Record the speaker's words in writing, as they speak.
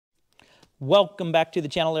Welcome back to the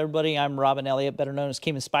channel, everybody. I'm Robin Elliott, better known as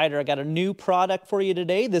Caymanspyder. I got a new product for you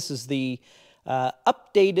today. This is the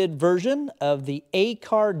updated version of the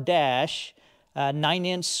AcarDash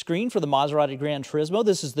 9-inch screen for the Maserati Granturismo.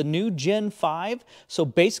 This is the new Gen 5. So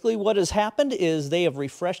basically what has happened is they have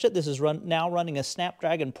refreshed it. This is now running a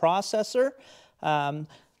Snapdragon processor.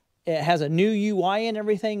 It has a new UI and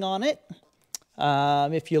everything on it.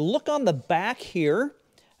 If you look on the back here,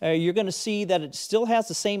 you're going to see that it still has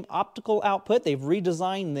the same optical output. They've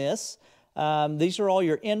redesigned this. These are all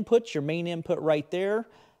your inputs, your main input right there.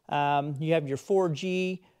 You have your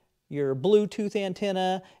 4G, your Bluetooth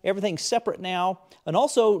antenna, everything's separate now. And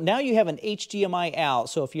also, now you have an HDMI out.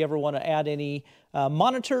 So if you ever want to add any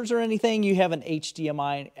monitors or anything, you have an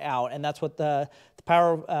HDMI out. And that's what the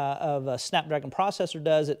power of a Snapdragon processor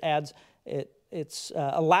does. It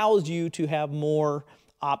allows you to have more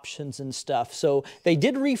options and stuff. So they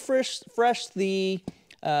did refresh the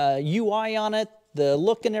UI on it, the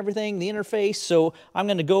look and everything, the interface. So I'm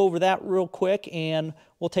going to go over that real quick and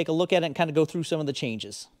we'll take a look at it and kind of go through some of the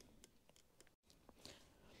changes.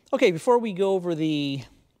 Okay, before we go over the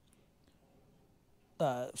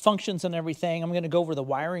functions and everything, I'm going to go over the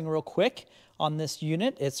wiring real quick on this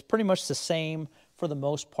unit. It's pretty much the same for the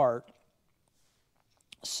most part.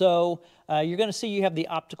 So you're going to see you have the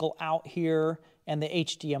optical out here and the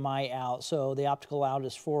HDMI out. So the optical out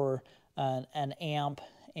is for an amp,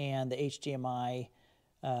 and the HDMI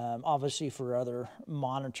obviously for other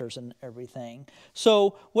monitors and everything.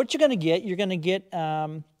 So what you're going to get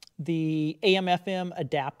the AM/FM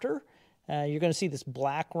adapter. You're going to see this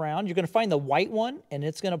black round. You're going to find the white one, and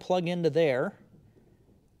it's going to plug into there.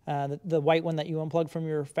 The white one that you unplugged from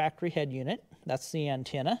your factory head unit. That's the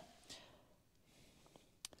antenna.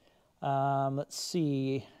 Let's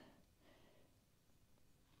see.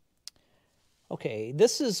 Okay,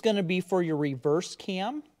 this is going to be for your reverse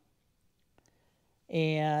cam.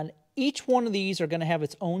 And each one of these are going to have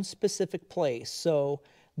its own specific place. So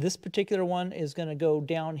this particular one is going to go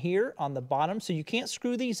down here on the bottom. So you can't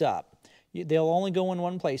screw these up. They'll only go in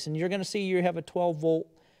one place. And you're going to see you have a 12 volt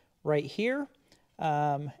right here.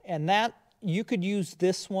 And that you could use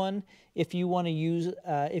this one if you want to use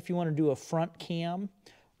if you want to do a front cam.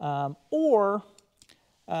 Or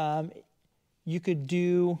you could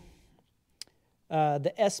do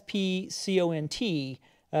the SPCONT.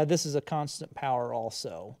 This is a constant power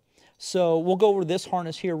also. So we'll go over this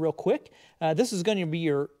harness here real quick. This is going to be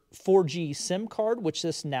your 4G SIM card, which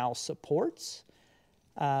this now supports.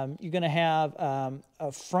 You're going to have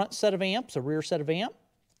a front set of amps, a rear set of amp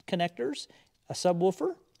connectors, a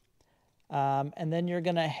subwoofer, and then you're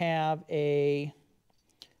going to have a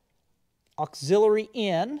auxiliary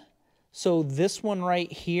in. So this one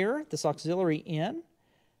right here, this auxiliary in,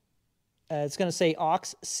 it's going to say aux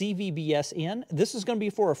CVBS in. This is going to be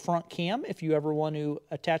for a front cam if you ever want to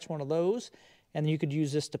attach one of those, and you could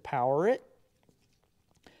use this to power it.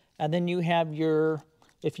 And then you have your,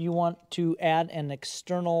 if you want to add an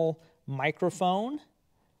external microphone.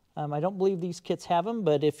 I don't believe these kits have them,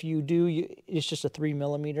 but if you do, it's just a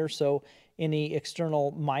 3mm, so any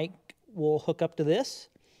external mic will hook up to this.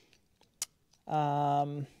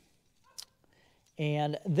 And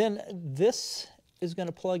then this is going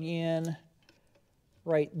to plug in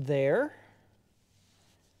right there.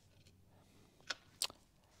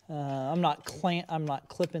 I'm not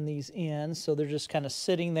clipping these in, so they're just kind of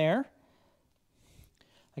sitting there.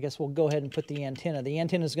 I guess we'll go ahead and put the antenna. The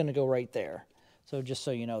antenna is going to go right there. So just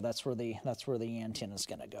so you know, that's where the antenna is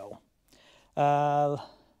going to go.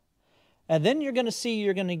 And then you're going to see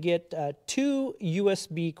you're going to get 2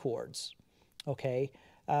 USB cords. Okay.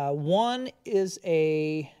 One is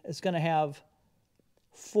going to have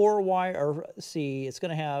 4 wire, or see, it's going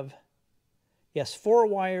to have, yes, 4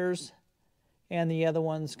 wires, and the other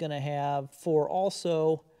one's going to have 4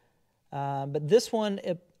 also. But this one,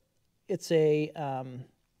 it's a,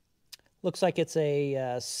 looks like it's a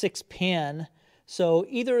 6-pin. So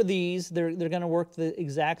either of these, they're going to work the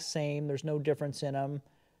exact same. There's no difference in them.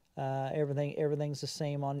 Everything's the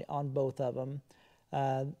same on both of them.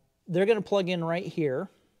 They're going to plug in right here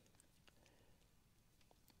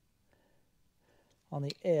on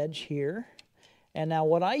the edge here. And now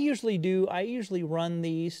what I usually do, I usually run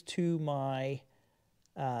these to my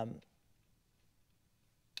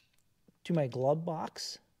glove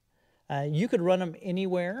box. You could run them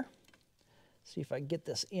anywhere. See if I can get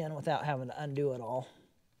this in without having to undo it all.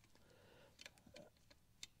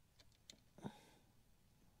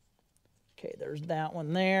 Okay, there's that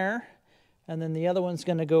one there. And then the other one's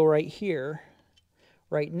going to go right here,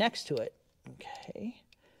 right next to it. Okay.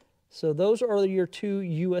 So those are your 2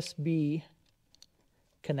 USB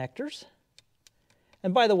connectors.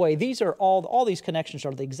 And by the way, these are all these connections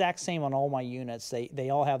are the exact same on all my units. They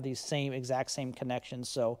all have these exact same connections,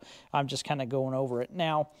 so I'm just kind of going over it.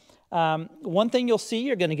 Now, one thing you'll see,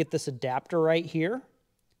 you're going to get this adapter right here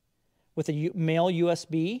with a male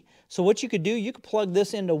USB. So what you could do, you could plug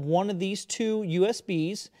this into one of these two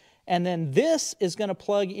USBs, and then this is going to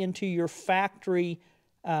plug into your factory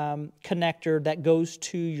connector that goes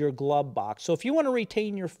to your glove box. So if you want to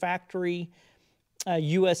retain your factory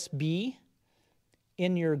USB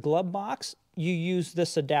in your glove box, you use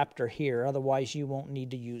this adapter here. Otherwise, you won't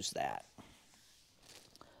need to use that.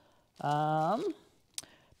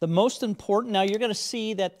 The most important, now you're going to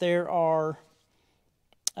see that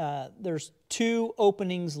there's two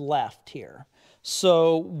openings left here.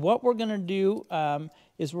 So what we're going to do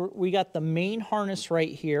is we got the main harness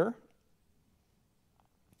right here.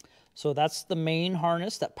 So that's the main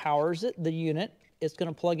harness that powers it, the unit. It's going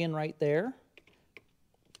to plug in right there.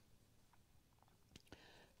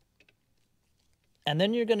 And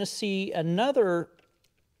then you're going to see another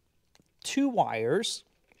two wires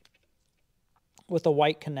with a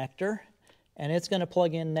white connector, and it's going to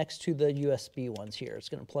plug in next to the USB ones here. It's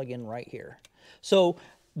going to plug in right here. So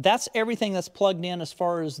that's everything that's plugged in as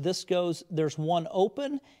far as this goes. There's one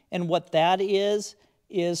open, and what that is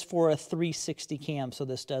for a 360 cam. So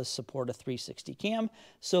this does support a 360 cam.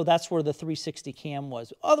 So that's where the 360 cam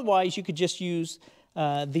was. Otherwise, you could just use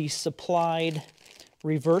the supplied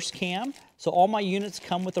reverse cam. So all my units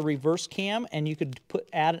come with a reverse cam, and you could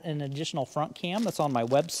add an additional front cam. That's on my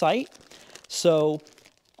website. So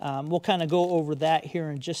we'll kind of go over that here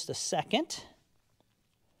in just a second.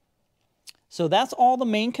 So that's all the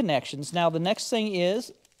main connections. Now the next thing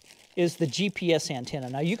is the GPS antenna.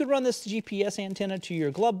 Now you could run this GPS antenna to your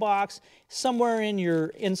glove box, somewhere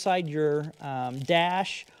inside your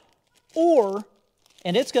dash,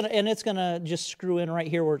 and it's gonna just screw in right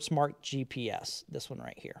here where it's marked GPS. This one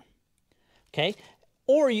right here. Okay,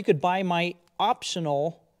 or you could buy my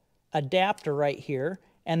optional adapter right here,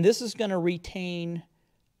 and this is going to retain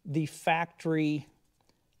the factory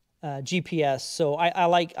GPS. So I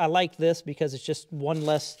like this because it's just one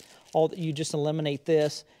less. You just eliminate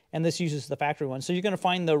this, and this uses the factory one. So you're going to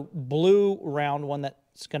find the blue round one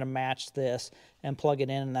that's going to match this and plug it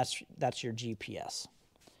in, and that's your GPS.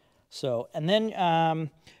 So, and then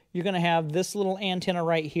you're going to have this little antenna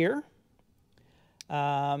right here.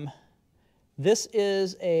 This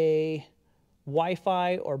is a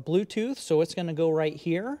Wi-Fi or Bluetooth, so it's going to go right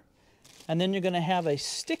here. And then you're going to have a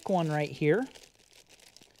stick one right here.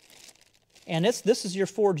 And this is your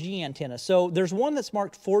 4G antenna. So there's one that's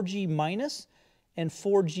marked 4G minus and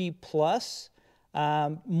 4G plus.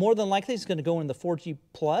 More than likely, it's going to go in the 4G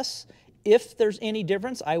plus. If there's any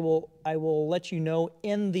difference, I will let you know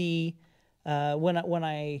in the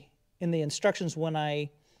in the instructions when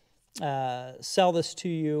I sell this to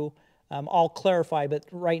you. I'll clarify, but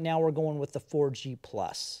right now we're going with the 4G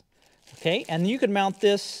plus. Okay, and you can mount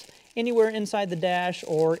this anywhere inside the dash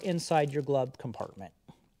or inside your glove compartment.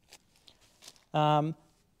 The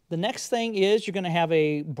next thing is you're going to have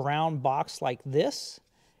a brown box like this.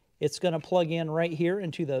 It's going to plug in right here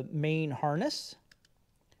into the main harness.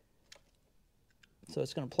 So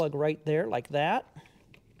it's going to plug right there like that.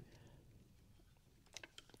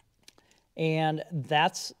 And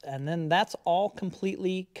then that's all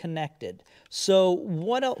completely connected. So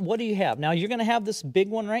what do you have? Now you're going to have this big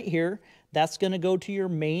one right here. That's going to go to your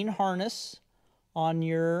main harness on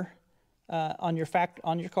your car,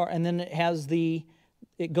 and then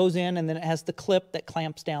it goes in, and then it has the clip that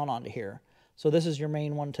clamps down onto here. So this is your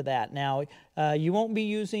main one to that. Now you won't be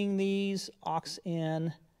using these aux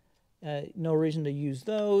in. No reason to use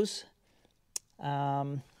those.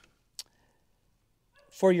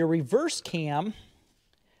 For your reverse cam,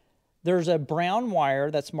 there's a brown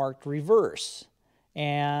wire that's marked reverse.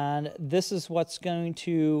 And this is what's going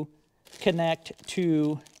to connect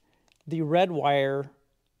to the red wire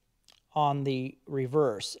on the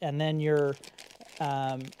reverse. And then your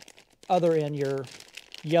other end, your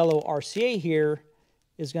yellow RCA here,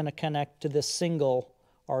 is going to connect to this single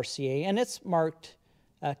RCA. And it's marked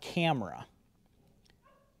camera.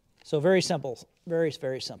 So very simple, very,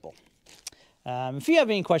 very simple. If you have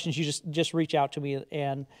any questions, you just reach out to me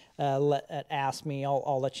and ask me.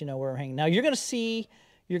 I'll let you know where I'm hanging. Now you're going to see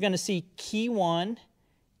key 1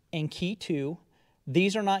 and key 2.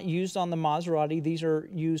 These are not used on the Maserati. These are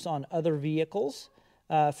used on other vehicles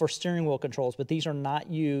for steering wheel controls, but these are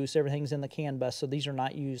not used. Everything's in the CAN bus, so these are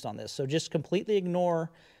not used on this. So just completely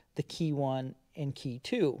ignore the key 1 and key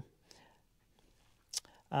 2.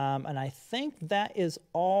 And I think that is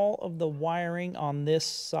all of the wiring on this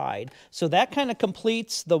side. So that kind of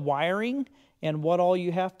completes the wiring and what all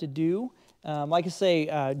you have to do. like I say,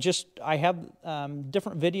 I have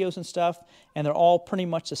different videos and stuff, and they're all pretty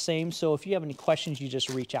much the same. So if you have any questions, you just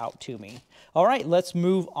reach out to me. All right, let's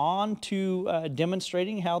move on to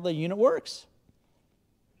demonstrating how the unit works.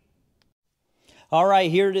 All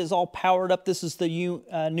right, here it is all powered up. This is the new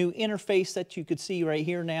interface that you could see right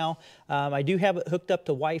here now. I do have it hooked up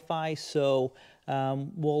to Wi-Fi, so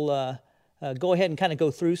we'll go ahead and kind of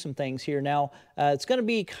go through some things here. Now, it's going to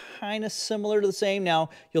be kind of similar to the same. Now,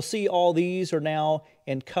 you'll see all these are now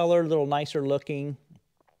in color, a little nicer looking.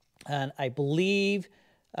 And I believe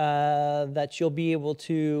that you'll be able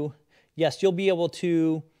to, yes, you'll be able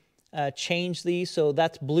to change these. So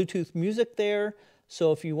that's Bluetooth music there.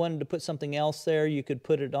 So if you wanted to put something else there, you could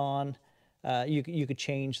put it on. You could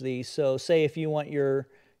change these. So say if you want you're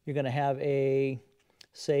going to have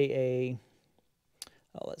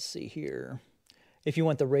let's see here. If you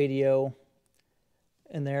want the radio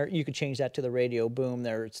in there, you could change that to the radio. Boom,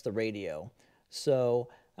 there it's the radio. So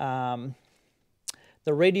the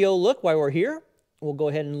radio look, while we're here, we'll go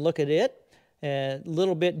ahead and look at it. A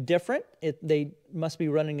little bit different. They must be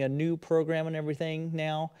running a new program and everything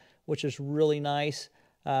now, which is really nice.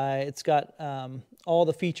 It's got all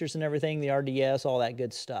the features and everything, the RDS, all that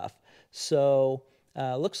good stuff. So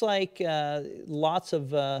looks like lots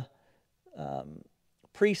of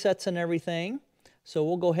presets and everything. So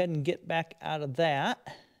we'll go ahead and get back out of that.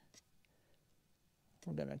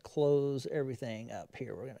 We're going to close everything up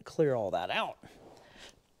here. We're going to clear all that out.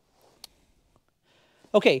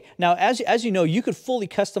 Okay, now as you know, you could fully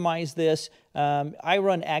customize this. I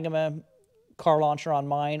run Agama car launcher on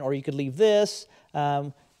mine, or you could leave this.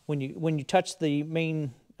 When you touch the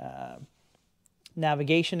main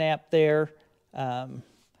navigation app there,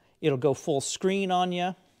 it'll go full screen on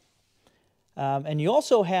you. And you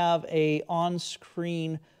also have a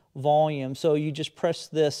on-screen volume. So you just press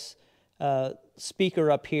this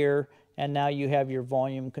speaker up here, and now you have your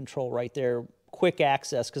volume control right there. Quick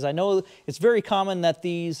access, because I know it's very common that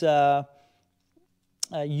these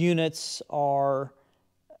units or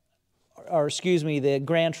excuse me, the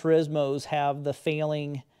Granturismos have the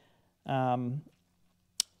failing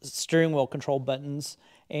steering wheel control buttons.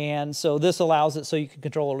 And so this allows it so you can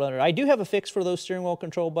control it under. I do have a fix for those steering wheel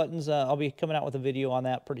control buttons. I'll be coming out with a video on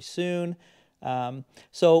that pretty soon.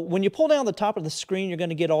 So when you pull down the top of the screen, you're going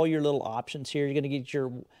to get all your little options here. You're going to get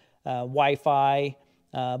your Wi-Fi,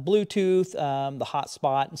 Bluetooth, the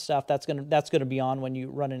hotspot and stuff. That's gonna be on when you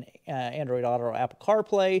run an Android Auto or Apple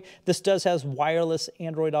CarPlay. This does has wireless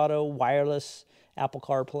Android Auto, wireless Apple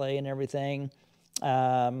CarPlay, and everything.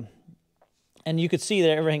 And you could see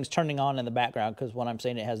that everything's turning on in the background, because what I'm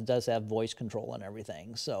saying, it does have voice control and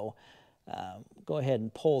everything. So go ahead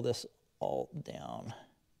and pull this all down.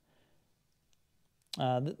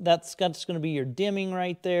 That's going to be your dimming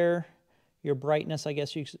right there, your brightness, I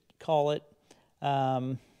guess you could call it.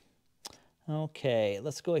 Okay,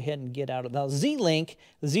 let's go ahead and get out of that. Z-Link.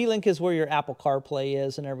 Z-Link is where your Apple CarPlay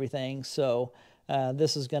is and everything. So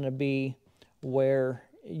this is going to be where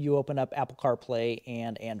you open up Apple CarPlay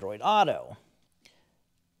and Android Auto.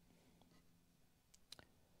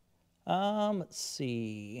 Let's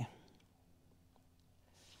see.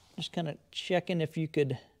 Just kind of checking if you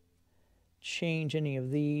could change any of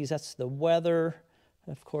these. That's the weather.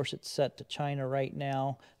 Of course, it's set to China right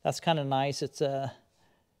now. That's kind of nice. It's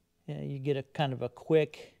you get a kind of a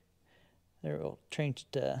quick. There, we'll change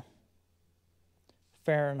it to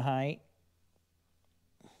Fahrenheit.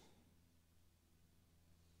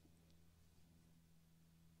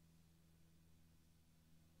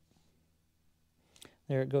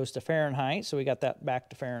 There it goes to Fahrenheit, so we got that back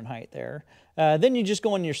to Fahrenheit there. Then you just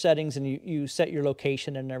go in your settings and you set your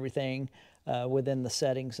location and everything within the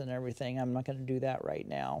settings and everything. I'm not going to do that right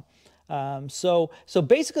now. So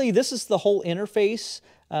basically, this is the whole interface.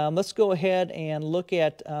 Let's go ahead and look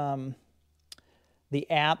at the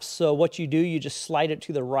apps. So what you do, you just slide it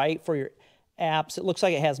to the right for your apps. It looks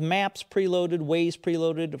like it has Maps preloaded, Waze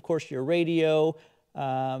preloaded, of course, your radio,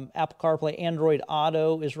 Apple CarPlay, Android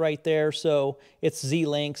Auto is right there. So it's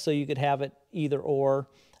Z-Link, so you could have it either or.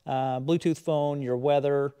 Bluetooth phone, your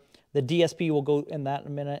weather. The DSP, will go in that in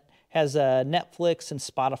a minute. Has Netflix and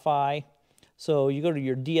Spotify. So you go to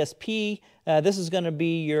your DSP. This is going to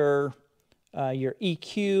be your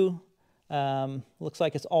EQ. Looks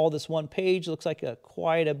like it's all this one page. Looks like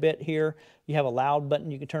quite a bit here. You have a loud button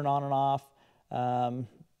you can turn on and off.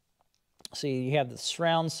 See, you have the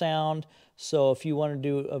surround sound. So if you want to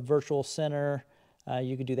do a virtual center,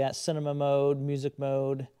 you could do that. Cinema mode, music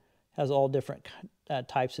mode, has all different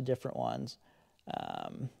types of different ones.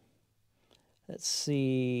 Let's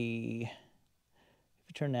see, if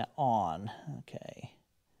you turn that on, okay,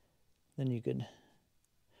 then you could,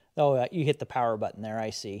 Oh, you hit the power button there, I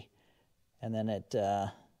see. And then it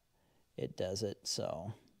does it,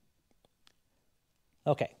 so.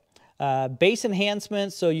 Okay. Bass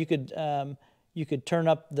enhancement, so you could turn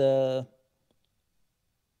up the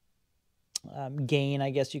gain, I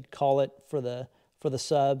guess you could call it, for the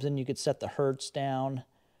subs, and you could set the hertz down.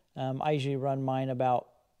 I usually run mine about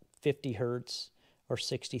 50 hertz or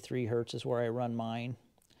 63 hertz is where I run mine.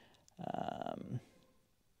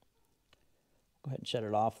 Go ahead and shut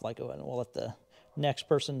it off. We'll let the next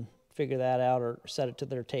person figure that out or set it to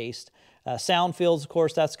their taste. Sound fields, of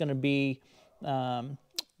course, that's going to be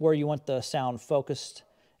where you want the sound focused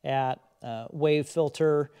at. Wave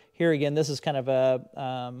filter. Here again, this is kind of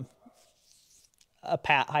a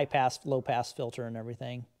high pass, low pass filter and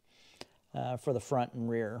everything for the front and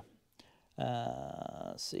rear.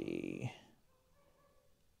 Let's see.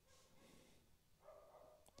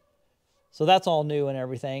 So that's all new and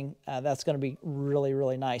everything. That's going to be really,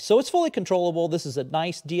 really nice. So it's fully controllable. This is a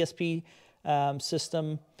nice DSP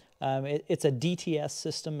system. It's a DTS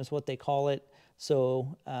system is what they call it.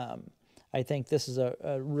 So I think this is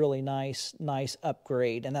a really nice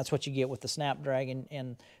upgrade. And that's what you get with the Snapdragon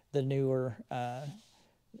and the newer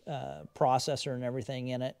processor and everything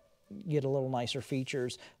in it. You get a little nicer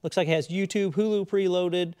features. Looks like it has YouTube, Hulu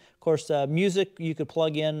preloaded. Of course, music, you could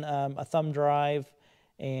plug in a thumb drive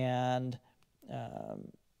and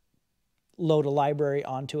load a library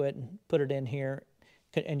onto it and put it in here,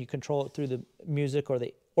 and you control it through the music,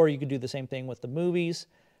 or you could do the same thing with the movies.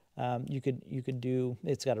 You could do,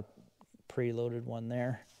 it's got a preloaded one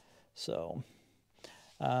there. So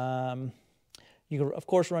you can of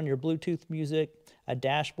course run your Bluetooth music, a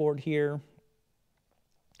dashboard here.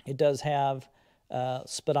 It does have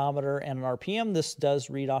speedometer and an RPM. This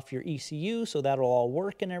does read off your ECU, so that'll all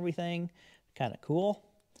work and everything. Kind of cool.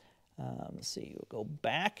 Let's see, we'll go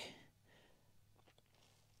back.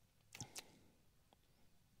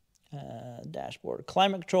 Dashboard.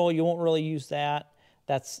 Climate control, you won't really use that.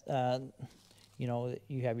 That's, you know,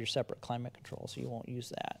 you have your separate climate control, so you won't use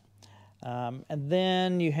that. And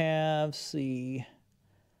then you have, see,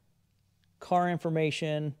 car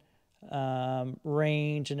information,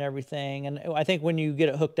 range and everything. And I think when you get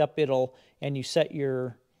it hooked up, and you set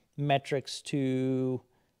your metrics to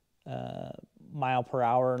mile per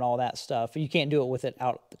hour and all that stuff. You can't do it with it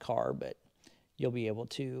out of the car, but you'll be able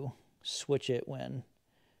to switch it when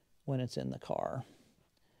it's in the car.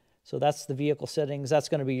 So that's the vehicle settings. That's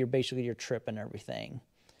going to be basically your trip and everything.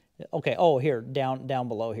 Okay, oh, here, down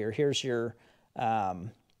below here. Here's your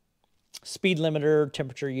speed limiter,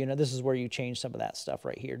 temperature unit. This is where you change some of that stuff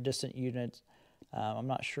right here. Distant units. I'm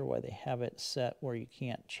not sure why they have it set where you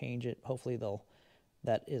can't change it. Hopefully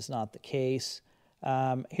that is not the case.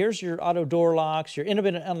 Here's your auto door locks, your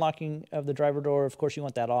independent unlocking of the driver door. Of course, you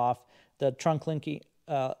want that off. The trunk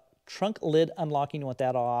lid unlocking, you want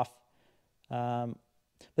that off.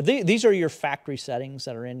 But these are your factory settings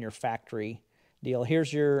that are in your factory deal.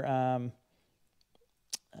 Here's your, I'm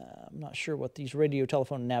not sure what these radio,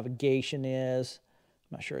 telephone, navigation is.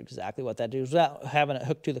 I'm not sure exactly what that does. Without having it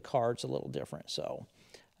hooked to the car, it's a little different. So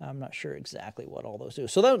I'm not sure exactly what all those do.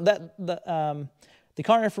 So the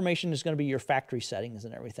car information is going to be your factory settings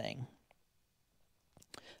and everything.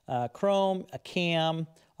 Chrome, a cam,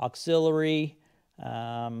 auxiliary.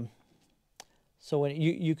 So when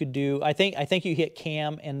you could do, I think you hit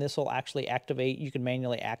cam and this will actually activate. You can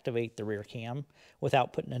manually activate the rear cam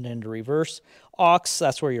without putting it into reverse. Aux,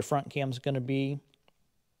 that's where your front cam is going to be.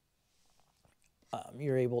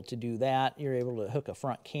 You're able to do that. You're able to hook a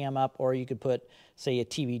front cam up, or you could put, say, a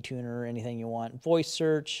TV tuner or anything you want. Voice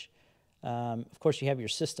search. Of course, you have your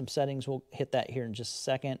system settings. We'll hit that here in just a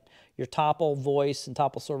second. Your topple voice and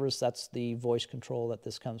topple service, that's the voice control that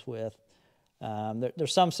this comes with.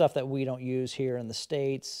 There's some stuff that we don't use here in the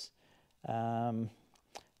States. It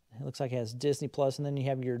looks like it has Disney Plus, and then you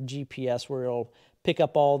have your GPS where it'll pick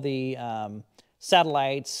up all the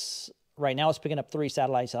satellites. Right now it's picking up 3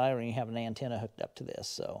 satellites, and I don't even have an antenna hooked up to this,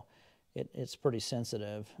 so it's pretty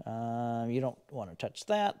sensitive. You don't want to touch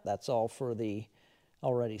that. That's all for the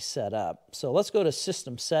already set up. So let's go to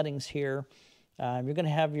system settings here. You're going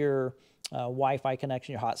to have your Wi-Fi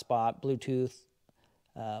connection, your hotspot, Bluetooth.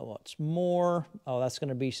 What's more? Oh, that's going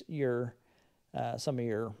to be your some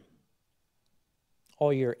of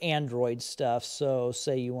all your Android stuff. So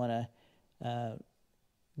say you want to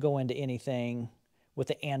go into anything with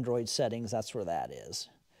the Android settings, that's where that is.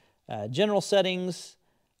 General settings,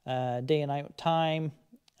 day and night time,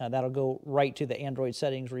 that'll go right to the Android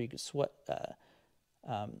settings where you can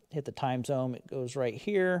hit the time zone. It goes right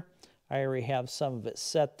here. I already have some of it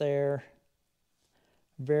set there.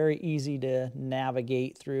 Very easy to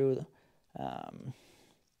navigate through.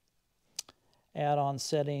 add-on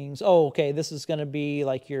settings. Oh, okay, this is going to be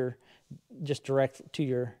like your, just direct to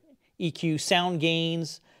your EQ sound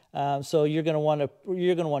gains. So you're going to want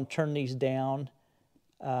to turn these down.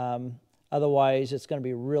 Otherwise, it's going to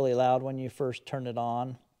be really loud when you first turn it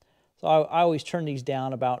on. So I always turn these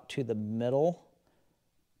down about to the middle,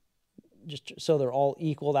 just so they're all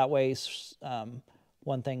equal. That way,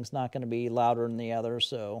 one thing's not going to be louder than the other.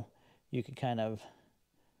 So you can kind of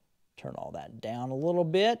turn all that down a little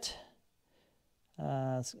bit.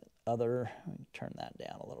 Turn that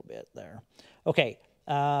down a little bit there. Okay,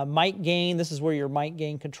 mic gain. This is where your mic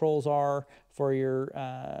gain controls are for your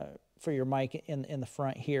mic in the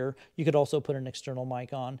front here. You could also put an external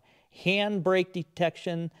mic on. Handbrake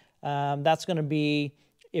detection. That's going to be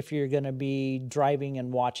if you're going to be driving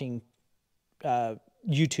and watching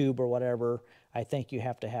YouTube or whatever. I think you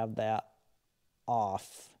have to have that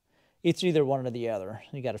off. It's either one or the other.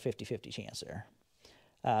 You got a 50-50 chance there.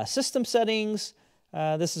 System settings.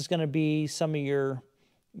 This is going to be some of your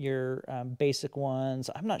basic ones.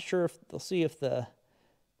 I'm not sure if they'll see if the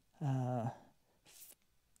let's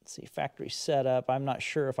see, factory setup. I'm not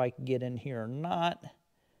sure if I can get in here or not.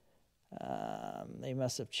 They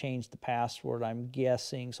must have changed the password, I'm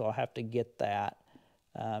guessing, so I'll have to get that.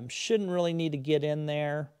 Shouldn't really need to get in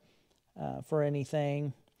there for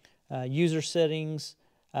anything. User settings.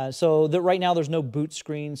 So right now there's no boot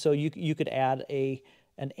screen, so you could add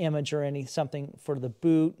an image or something for the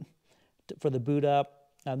boot up.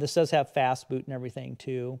 This does have fast boot and everything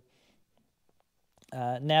too.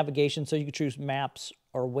 Navigation, so you can choose maps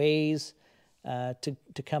or Waze to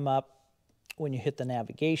come up when you hit the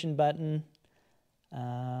navigation button.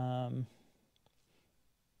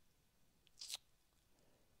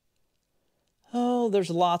 Oh, there's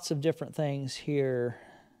lots of different things here.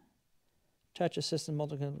 Touch assistant,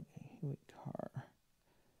 multiple car.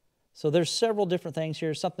 So there's several different things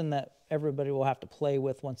here, something that everybody will have to play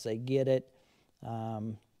with once they get it.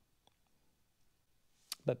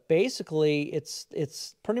 But basically,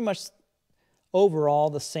 it's pretty much overall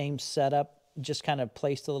the same setup, just kind of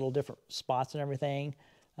placed a little different spots and everything.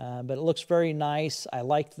 But it looks very nice. I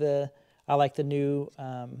like the new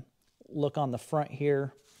look on the front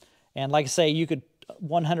here. And like I say, you could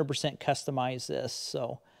 100% customize this.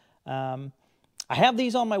 So I have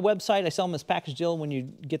these on my website. I sell them as package deal when you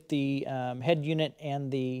get the head unit and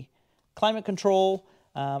the climate control.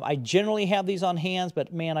 I generally have these on hands,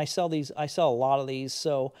 but man, I sell a lot of these,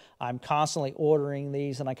 so I'm constantly ordering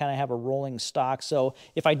these, and I kind of have a rolling stock. So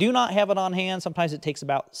if I do not have it on hand, sometimes it takes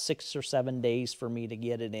about 6 or 7 days for me to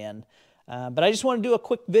get it in. But I just want to do a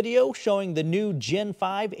quick video showing the new Gen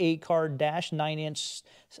 5 AcarDash 9-inch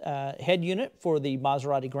head unit for the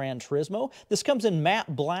Maserati Granturismo. This comes in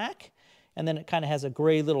matte black, and then it kind of has a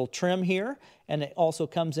gray little trim here, and it also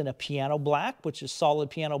comes in a piano black, which is solid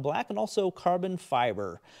piano black, and also carbon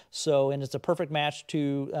fiber. So, and it's a perfect match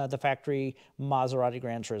to the factory Maserati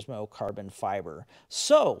Granturismo carbon fiber.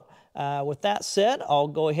 So, with that said, I'll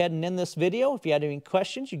go ahead and end this video. If you had any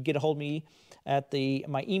questions, you can get a hold of me at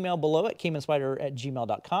my email below at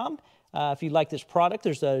Caymanspyder@gmail.com. If you like this product,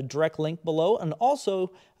 there's a direct link below. And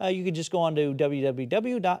also, you can just go on to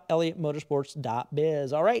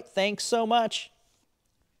www.elliottmotorsports.biz. All right, thanks so much.